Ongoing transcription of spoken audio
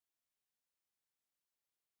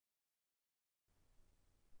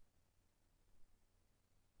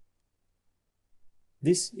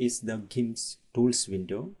This is the Gimp's tools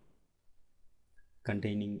window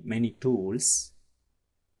containing many tools.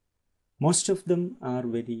 Most of them are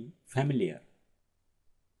very familiar.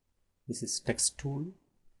 This is text tool,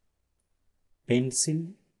 pencil,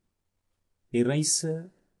 eraser,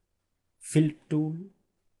 fill tool.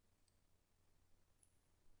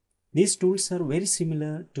 These tools are very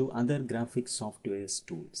similar to other graphic software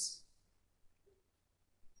tools.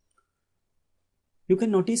 You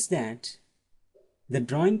can notice that the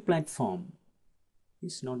drawing platform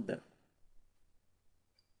is not there.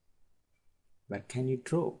 Where can you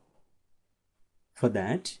draw? For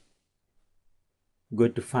that, go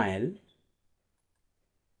to File,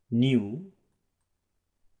 New.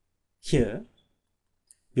 Here,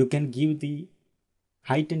 you can give the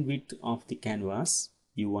height and width of the canvas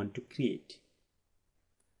you want to create.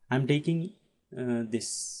 I'm taking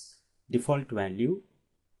this default value.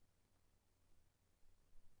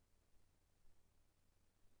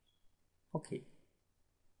 Okay.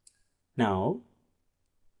 Now,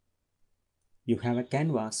 you have a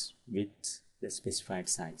canvas with the specified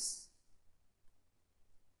size.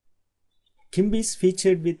 Gimp is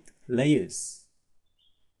featured with layers.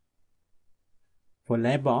 For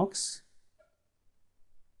layer box,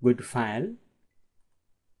 go to File,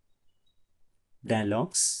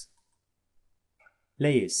 Dialogs,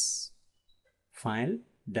 Layers, File,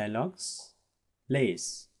 Dialogs,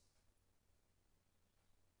 Layers.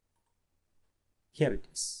 Here it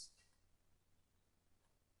is.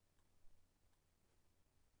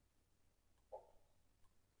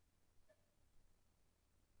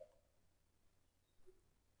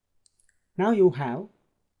 Now you have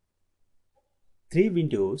 3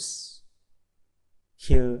 windows.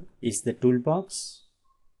 Here is the toolbox,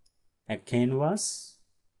 a canvas,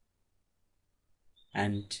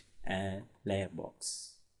 and a layer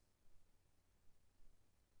box.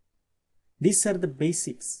 These are the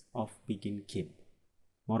basics of Begin Gimp.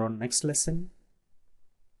 More on next lesson.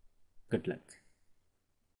 Good luck.